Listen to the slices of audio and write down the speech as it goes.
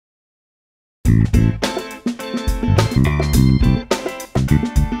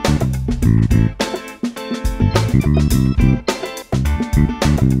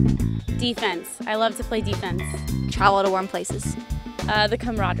Defense. I love to play defense. Travel to warm places. The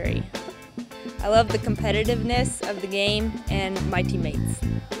camaraderie. I love the competitiveness of the game and my teammates.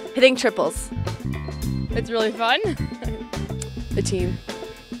 Hitting triples. It's really fun. The team.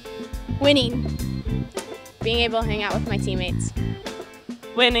 Winning. Being able to hang out with my teammates.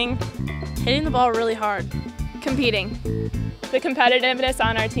 Winning. Hitting the ball really hard. Competing. The competitiveness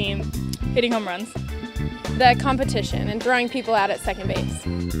on our team. Hitting home runs. The competition and throwing people out at second base.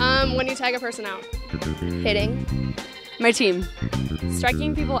 When you tag a person out. Hitting. My team.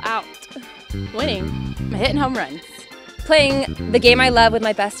 Striking people out. Winning. Hitting home runs. Playing the game I love with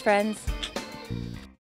my best friends.